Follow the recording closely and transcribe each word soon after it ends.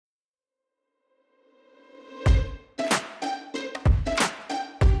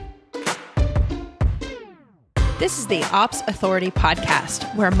This is the Ops Authority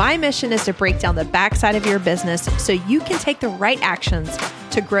Podcast, where my mission is to break down the backside of your business so you can take the right actions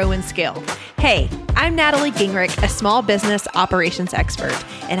to grow and scale. Hey, I'm Natalie Gingrich, a small business operations expert,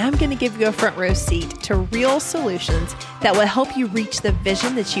 and I'm going to give you a front row seat to real solutions that will help you reach the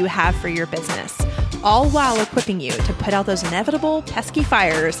vision that you have for your business, all while equipping you to put out those inevitable pesky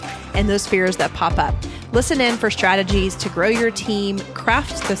fires and those fears that pop up. Listen in for strategies to grow your team,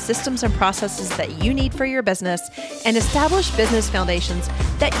 craft the systems and processes that you need for your business, and establish business foundations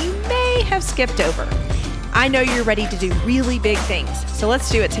that you may have skipped over. I know you're ready to do really big things, so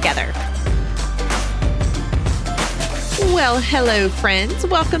let's do it together. Well, hello, friends.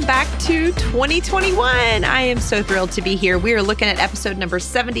 Welcome back to 2021. I am so thrilled to be here. We are looking at episode number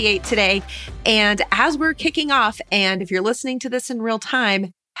 78 today. And as we're kicking off, and if you're listening to this in real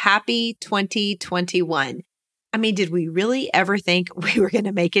time, happy 2021. I mean, did we really ever think we were going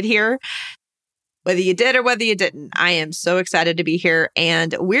to make it here? Whether you did or whether you didn't, I am so excited to be here.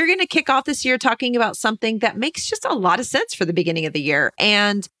 And we're going to kick off this year talking about something that makes just a lot of sense for the beginning of the year.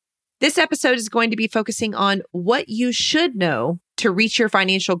 And this episode is going to be focusing on what you should know to reach your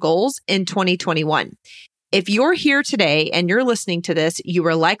financial goals in 2021. If you're here today and you're listening to this, you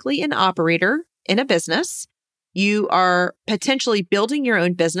are likely an operator in a business. You are potentially building your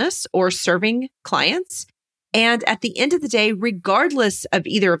own business or serving clients. And at the end of the day, regardless of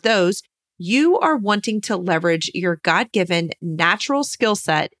either of those, you are wanting to leverage your God-given natural skill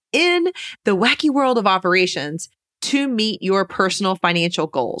set in the wacky world of operations to meet your personal financial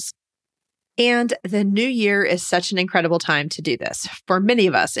goals. And the new year is such an incredible time to do this. For many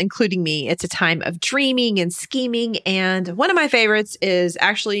of us, including me, it's a time of dreaming and scheming. And one of my favorites is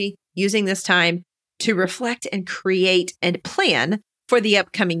actually using this time to reflect and create and plan for the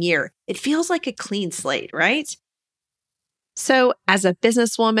upcoming year. It feels like a clean slate, right? So as a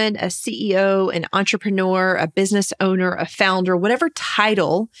businesswoman, a CEO, an entrepreneur, a business owner, a founder, whatever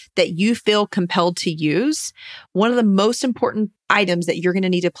title that you feel compelled to use, one of the most important items that you're going to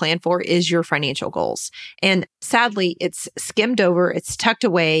need to plan for is your financial goals. And sadly, it's skimmed over, it's tucked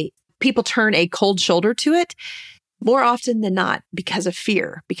away. People turn a cold shoulder to it more often than not because of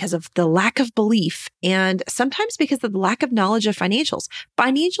fear, because of the lack of belief, and sometimes because of the lack of knowledge of financials.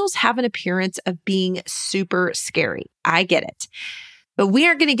 Financials have an appearance of being super scary. I get it. But we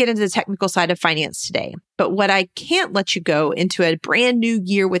aren't going to get into the technical side of finance today. But what I can't let you go into a brand new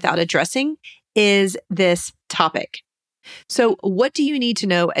year without addressing is this topic. So what do you need to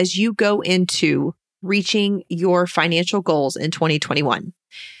know as you go into reaching your financial goals in 2021?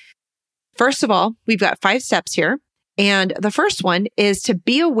 First of all, we've got 5 steps here. And the first one is to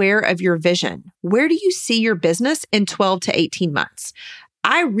be aware of your vision. Where do you see your business in 12 to 18 months?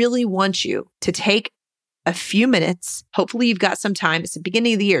 I really want you to take a few minutes. Hopefully you've got some time. It's the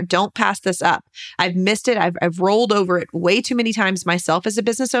beginning of the year. Don't pass this up. I've missed it. I've rolled over it way too many times myself as a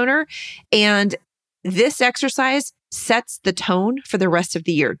business owner. And this exercise sets the tone for the rest of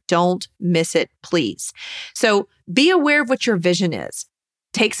the year. Don't miss it, please. So be aware of what your vision is.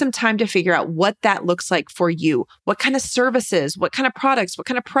 Take some time to figure out what that looks like for you. What kind of services, what kind of products, what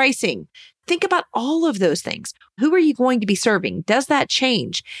kind of pricing. Think about all of those things. Who are you going to be serving? Does that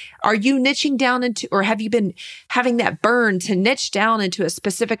change? Are you niching down into, or have you been having that burn to niche down into a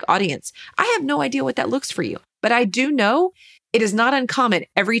specific audience? I have no idea what that looks for you, but I do know it is not uncommon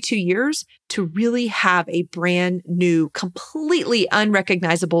every 2 years to really have a brand new, completely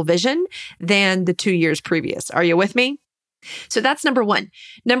unrecognizable vision than the 2 years previous. Are you with me? So that's number 1.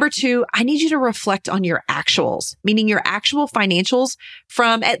 Number 2, I need you to reflect on your actuals, meaning your actual financials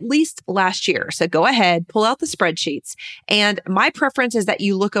from at least last year. So go ahead, pull out the spreadsheets. And my preference is that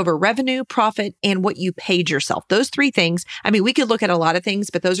you look over revenue, profit, and what you paid yourself. Those 3 things. I mean, we could look at a lot of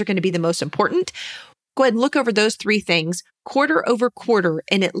things, but those are going to be the most important. Go ahead and look over those 3 things quarter over quarter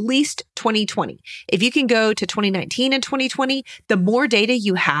in at least 2020. If you can go to 2019 and 2020, the more data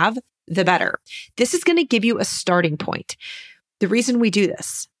you have, the better. This is going to give you a starting point. The reason we do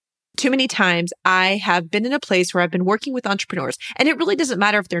this, too many times I have been in a place where I've been working with entrepreneurs, and it really doesn't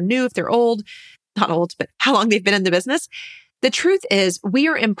matter if they're new, if they're old, not old, but how long they've been in the business. The truth is we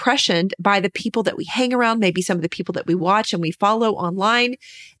are impressioned by the people that we hang around, maybe some of the people that we watch and we follow online,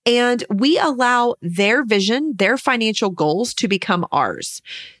 and we allow their vision, their financial goals to become ours.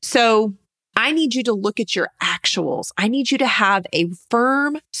 So I need you to look at your actuals. I need you to have a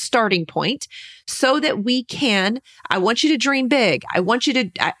firm starting point so that I want you to dream big. I want you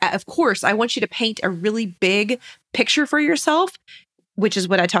to, of course, I want you to paint a really big picture for yourself. which is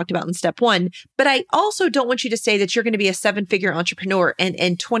what I talked about in step 1. But I also don't want you to say that you're going to be a 7-figure entrepreneur and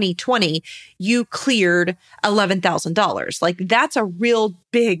in 2020, you cleared $11,000. Like that's a real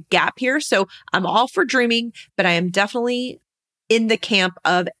big gap here. So I'm all for dreaming, but I am definitely in the camp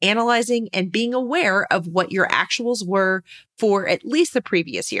of analyzing and being aware of what your actuals were for at least the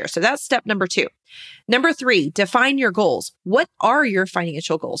previous year. So that's step number 2. Number 3, define your goals. What are your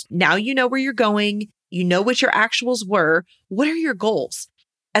financial goals? Now you know where you're going. You know what your actuals were. What are your goals?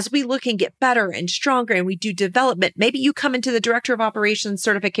 As we look and get better and stronger and we do development, maybe you come into the Director of Operations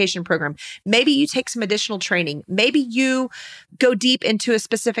certification program. Maybe you take some additional training. Maybe you go deep into a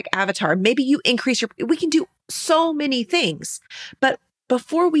specific avatar. Maybe you increase we can do so many things. But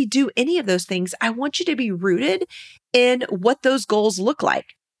before we do any of those things, I want you to be rooted in what those goals look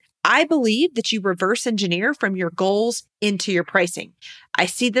like. I believe that you reverse engineer from your goals into your pricing. I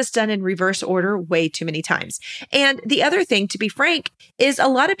see this done in reverse order way too many times. And the other thing, to be frank, is a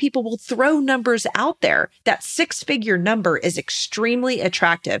lot of people will throw numbers out there. That 6-figure number is extremely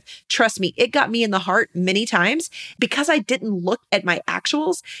attractive. Trust me, it got me in the heart many times because I didn't look at my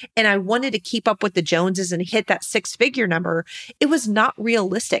actuals and I wanted to keep up with the Joneses and hit that 6-figure number. It was not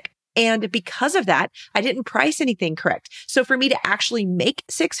realistic. And because of that, I didn't price anything correct. So for me to actually make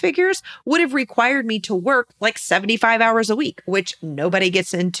 6 figures would have required me to work like 75 hours a week, which nobody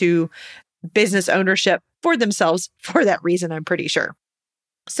gets into business ownership for themselves for that reason, I'm pretty sure.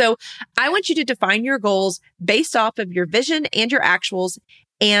 So I want you to define your goals based off of your vision and your actuals.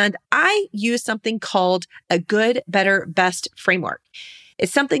 And I use something called a good, better, best framework.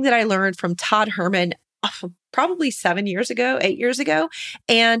 It's something that I learned from Todd Herman probably 8 years ago.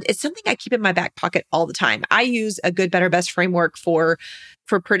 And it's something I keep in my back pocket all the time. I use a good, better, best framework for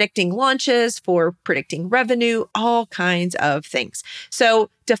predicting launches, for predicting revenue, all kinds of things. So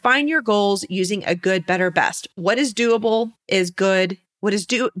define your goals using a good, better, best. What is doable is good. What is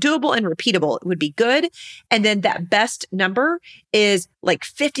doable and repeatable would be good. And then that best number is like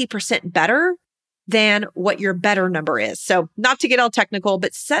 50% better than what your better number is. So not to get all technical,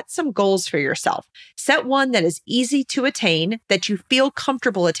 but set some goals for yourself. Set one that is easy to attain, that you feel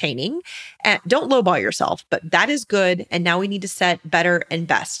comfortable attaining. And don't lowball yourself, but that is good. And now we need to set better and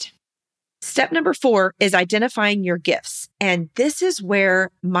best. Step number 4 is identifying your gifts. And this is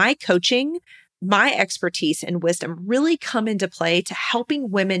where my coaching, my expertise and wisdom really come into play to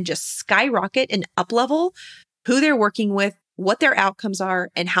helping women just skyrocket and up-level who they're working with, what their outcomes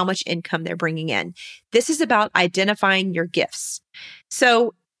are, and how much income they're bringing in. This is about identifying your gifts.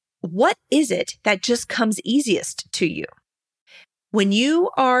 So what is it that just comes easiest to you? When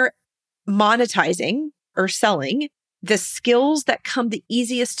you are monetizing or selling the skills that come the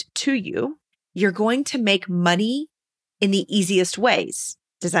easiest to you, you're going to make money in the easiest ways.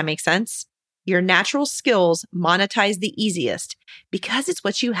 Does that make sense? Your natural skills monetize the easiest because it's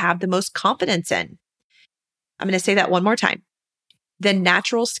what you have the most confidence in. I'm going to say that one more time. The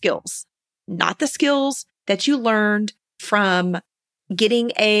natural skills, not the skills that you learned from getting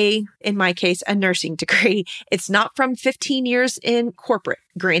in my case, a nursing degree. It's not from 15 years in corporate.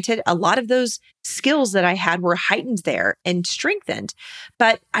 Granted, a lot of those skills that I had were heightened there and strengthened,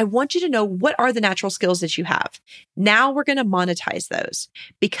 but I want you to know what are the natural skills that you have. Now we're going to monetize those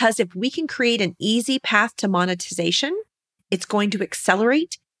because if we can create an easy path to monetization, it's going to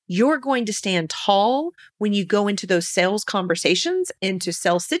accelerate. You're going to stand tall when you go into those sales conversations, into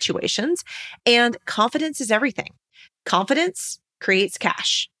sales situations, and confidence is everything. Confidence creates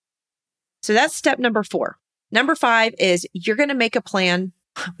cash. So that's step number 4. Number 5 is you're going to make a plan.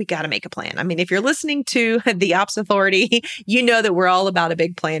 We got to make a plan. I mean, if you're listening to the Ops Authority, you know that we're all about a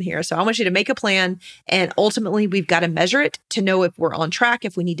big plan here. So I want you to make a plan. And ultimately, we've got to measure it to know if we're on track,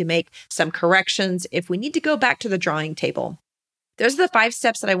 if we need to make some corrections, if we need to go back to the drawing table. Those are the 5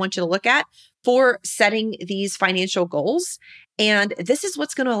 steps that I want you to look at for setting these financial goals. And this is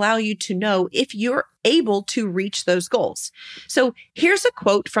what's going to allow you to know if you're able to reach those goals. So here's a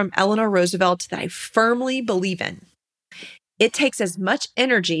quote from Eleanor Roosevelt that I firmly believe in. It takes as much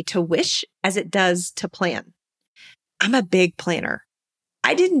energy to wish as it does to plan. I'm a big planner.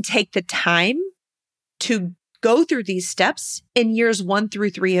 I didn't take the time to go through these steps in years 1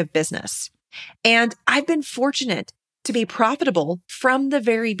 through 3 of business. And I've been fortunate to be profitable from the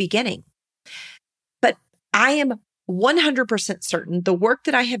very beginning. But I am 100% certain the work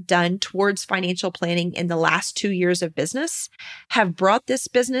that I have done towards financial planning in the last 2 years of business have brought this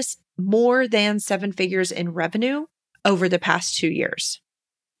business more than 7 figures in revenue over the past 2 years.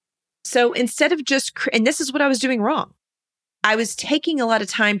 So instead of and this is what I was doing wrong. I was taking a lot of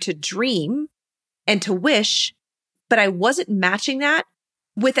time to dream and to wish, but I wasn't matching that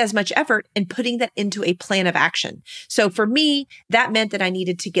with as much effort and putting that into a plan of action. So for me, that meant that I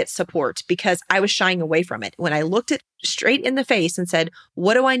needed to get support because I was shying away from it. When I looked it straight in the face and said,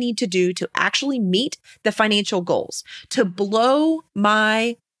 what do I need to do to actually meet the financial goals, to blow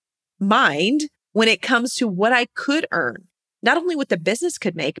my mind when it comes to what I could earn, not only what the business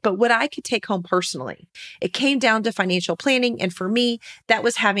could make, but what I could take home personally. It came down to financial planning. And for me, that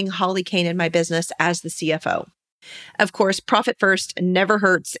was having Holly Kane in my business as the CFO. Of course, profit first never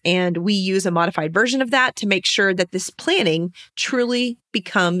hurts. And we use a modified version of that to make sure that this planning truly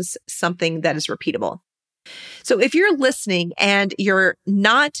becomes something that is repeatable. So if you're listening and you're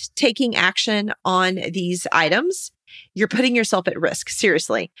not taking action on these items, you're putting yourself at risk.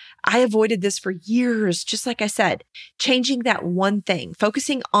 Seriously. I avoided this for years. Just like I said, changing that one thing,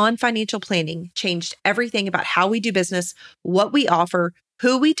 focusing on financial planning changed everything about how we do business, what we offer,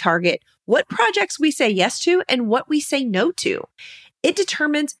 who we target, what projects we say yes to, and what we say no to. It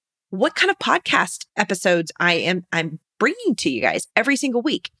determines what kind of podcast episodes I'm bringing to you guys every single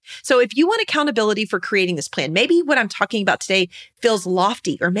week. So if you want accountability for creating this plan, maybe what I'm talking about today feels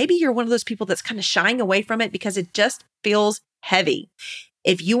lofty, or maybe you're one of those people that's kind of shying away from it because it just feels heavy.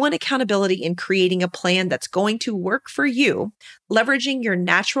 If you want accountability in creating a plan that's going to work for you, leveraging your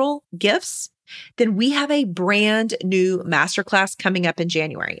natural gifts, then we have a brand new masterclass coming up in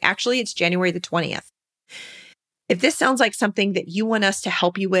January. Actually, it's January the 20th. If this sounds like something that you want us to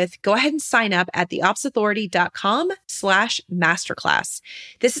help you with, go ahead and sign up at theopsauthority.com/masterclass.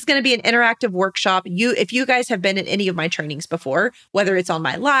 This is going to be an interactive workshop. If you guys have been in any of my trainings before, whether it's on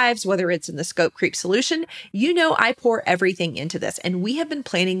my lives, whether it's in the Scope Creep solution, you know I pour everything into this. And we have been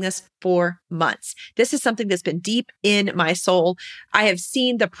planning this for months. This is something that's been deep in my soul. I have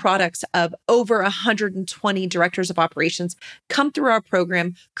seen the products of over 120 directors of operations come through our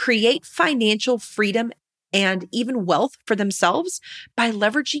program, create financial freedom and even wealth for themselves by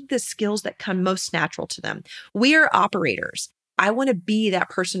leveraging the skills that come most natural to them. We are operators. I want to be that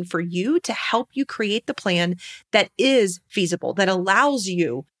person for you to help you create the plan that is feasible, that allows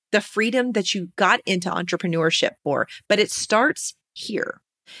you the freedom that you got into entrepreneurship for. But it starts here.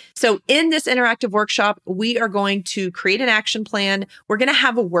 So in this interactive workshop, we are going to create an action plan. We're going to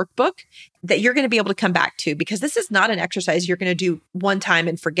have a workbook that you're going to be able to come back to, because this is not an exercise you're going to do one time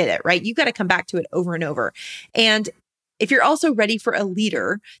and forget it, right? You got to come back to it over and over. And if you're also ready for a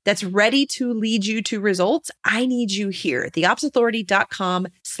leader that's ready to lead you to results, I need you here.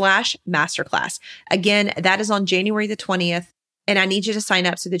 theopsauthority.com/masterclass. Again, that is on January the 20th. And I need you to sign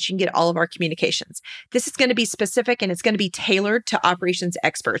up so that you can get all of our communications. This is going to be specific and it's going to be tailored to operations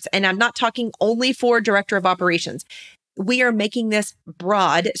experts. And I'm not talking only for director of operations. We are making this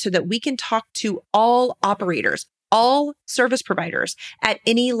broad so that we can talk to all operators, all service providers at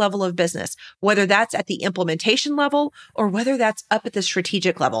any level of business, whether that's at the implementation level or whether that's up at the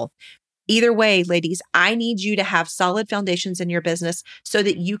strategic level. Either way, ladies, I need you to have solid foundations in your business so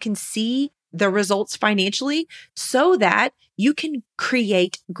that you can see the results financially, so that you can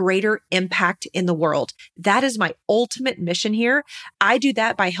create greater impact in the world. That is my ultimate mission here. I do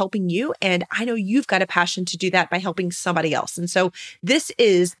that by helping you, and I know you've got a passion to do that by helping somebody else. And so this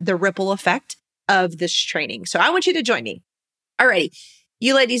is the ripple effect of this training. So I want you to join me. Alrighty.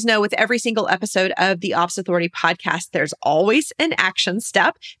 You ladies know with every single episode of the Ops Authority podcast, there's always an action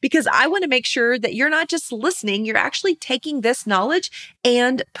step, because I want to make sure that you're not just listening, you're actually taking this knowledge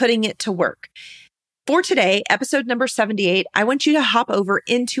and putting it to work. For today, episode number 78, I want you to hop over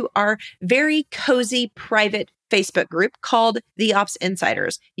into our very cozy private Facebook group called The Ops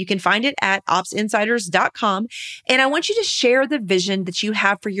Insiders. You can find it at opsinsiders.com. And I want you to share the vision that you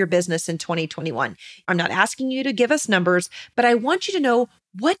have for your business in 2021. I'm not asking you to give us numbers, but I want you to know,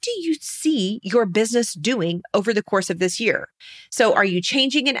 what do you see your business doing over the course of this year? So are you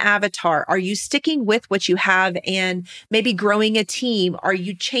changing an avatar? Are you sticking with what you have and maybe growing a team? Are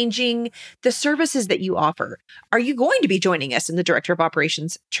you changing the services that you offer? Are you going to be joining us in the Director of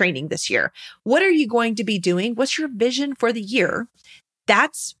Operations training this year? What are you going to be doing? What's your vision for the year?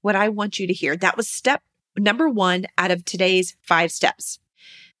 That's what I want you to hear. That was step number 1 out of today's 5 steps.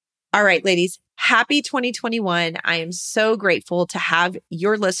 All right, ladies. Happy 2021. I am so grateful to have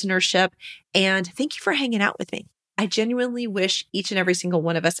your listenership, and thank you for hanging out with me. I genuinely wish each and every single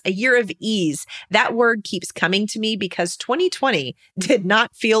one of us a year of ease. That word keeps coming to me because 2020 did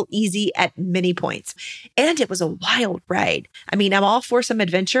not feel easy at many points. And it was a wild ride. I mean, I'm all for some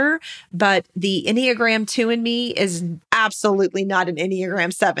adventure, but the Enneagram 2 in me is absolutely not an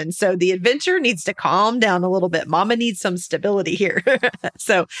Enneagram 7. So the adventure needs to calm down a little bit. Mama needs some stability here.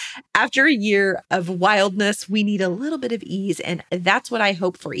 So after a year of wildness, we need a little bit of ease. And that's what I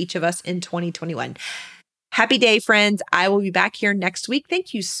hope for each of us in 2021. Happy day, friends. I will be back here next week.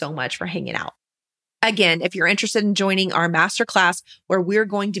 Thank you so much for hanging out. Again, if you're interested in joining our masterclass where we're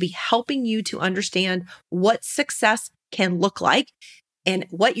going to be helping you to understand what success can look like and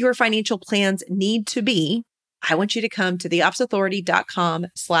what your financial plans need to be, I want you to come to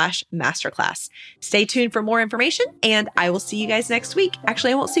theopsauthority.com/masterclass. Stay tuned for more information, and I will see you guys next week.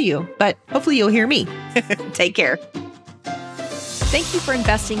 Actually, I won't see you, but hopefully you'll hear me. Take care. Thank you for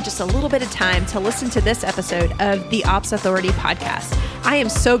investing just a little bit of time to listen to this episode of the Ops Authority podcast. I am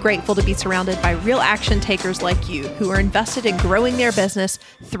so grateful to be surrounded by real action takers like you who are invested in growing their business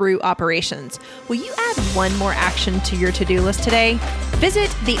through operations. Will you add one more action to your to-do list today? Visit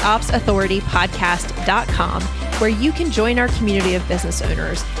theopsauthoritypodcast.com where you can join our community of business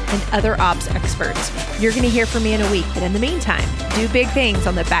owners and other ops experts. You're going to hear from me in a week, but in the meantime, do big things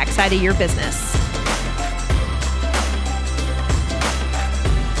on the backside of your business.